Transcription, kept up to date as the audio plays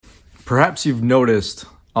Perhaps you've noticed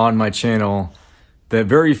on my channel that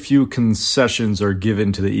very few concessions are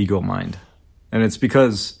given to the ego mind. And it's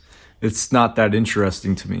because it's not that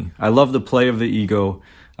interesting to me. I love the play of the ego.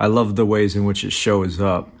 I love the ways in which it shows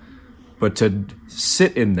up. But to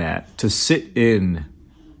sit in that, to sit in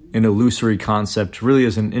an illusory concept really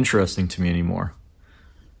isn't interesting to me anymore.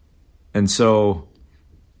 And so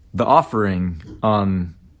the offering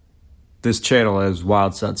on this channel as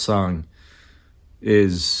Wild Satsang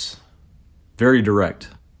is very direct.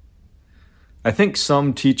 I think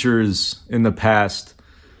some teachers in the past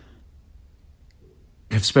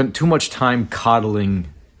have spent too much time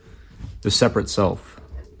coddling the separate self.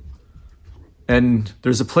 And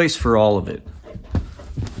there's a place for all of it.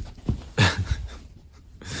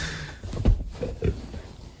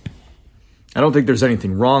 I don't think there's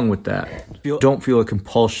anything wrong with that. Don't feel a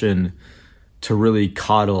compulsion to really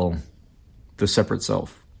coddle the separate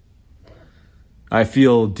self. I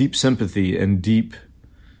feel deep sympathy and deep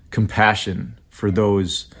compassion for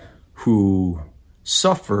those who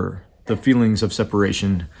suffer the feelings of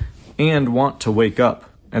separation and want to wake up.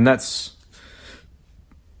 And I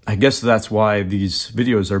guess that's why these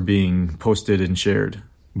videos are being posted and shared.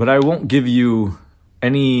 But I won't give you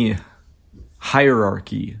any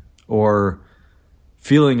hierarchy or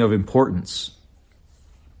feeling of importance.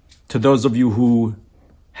 To those of you who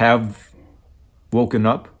have woken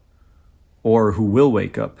up or who will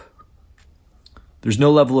wake up, there's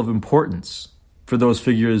no level of importance for those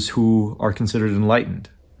figures who are considered enlightened.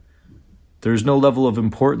 There's no level of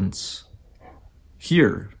importance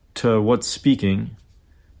here to what's speaking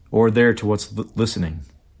or there to what's listening.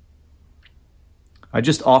 I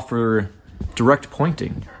just offer direct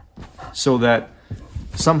pointing so that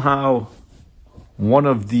somehow one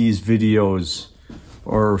of these videos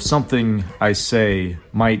or something I say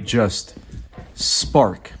might just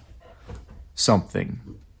spark something,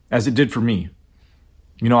 as it did for me.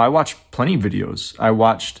 You know, I watched plenty of videos.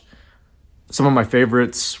 Some of my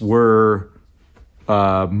favorites were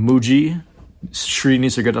Muji, Sri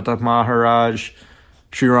Nisargadatta Maharaj,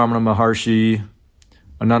 Sri Ramana Maharshi,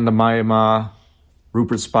 Anandamaya Ma,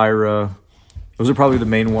 Rupert Spira. Those are probably the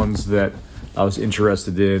main ones that I was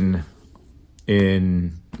interested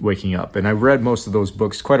in waking up. And I read most of those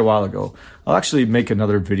books quite a while ago. I'll actually make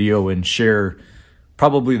another video and share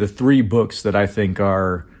probably the 3 books that I think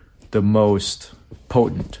are the most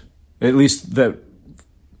potent, at least that,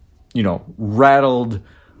 rattled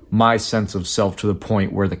my sense of self to the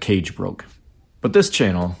point where the cage broke. But this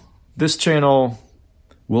channel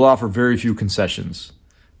will offer very few concessions.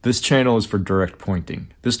 This channel is for direct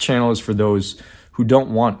pointing. This channel is for those who don't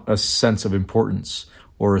want a sense of importance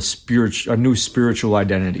or a new spiritual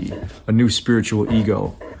identity, a new spiritual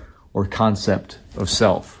ego or concept of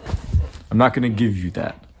self. I'm not going to give you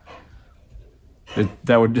that.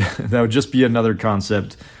 That would just be another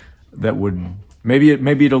concept that would maybe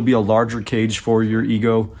it'll be a larger cage for your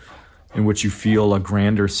ego in which you feel a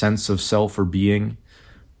grander sense of self or being,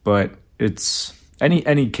 but it's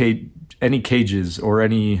any cages or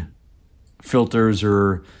any filters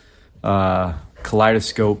or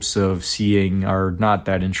kaleidoscopes of seeing are not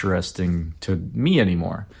that interesting to me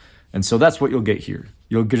anymore. And so that's what you'll get here.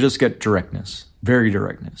 You'll just get directness, very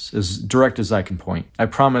directness, as direct as I can point. I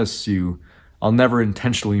promise you, I'll never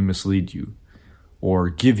intentionally mislead you or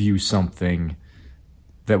give you something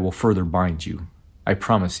that will further bind you. I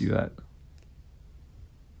promise you that.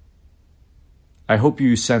 I hope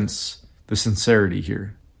you sense the sincerity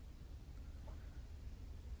here.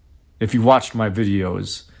 If you watched my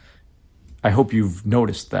videos, I hope you've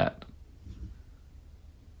noticed that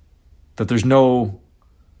there's no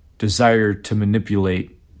desire to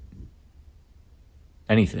manipulate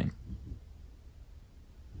anything,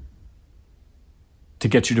 to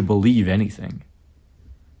get you to believe anything.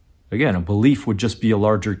 Again, a belief would just be a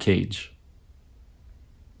larger cage,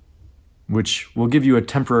 which will give you a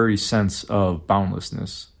temporary sense of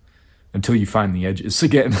boundlessness until you find the edges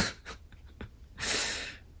again.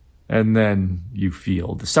 And then you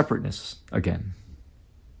feel the separateness again.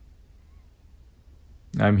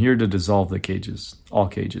 I'm here to dissolve the cages,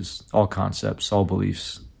 all concepts, all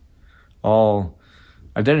beliefs, all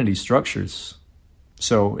identity structures.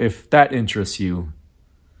 So if that interests you,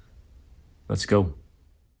 let's go.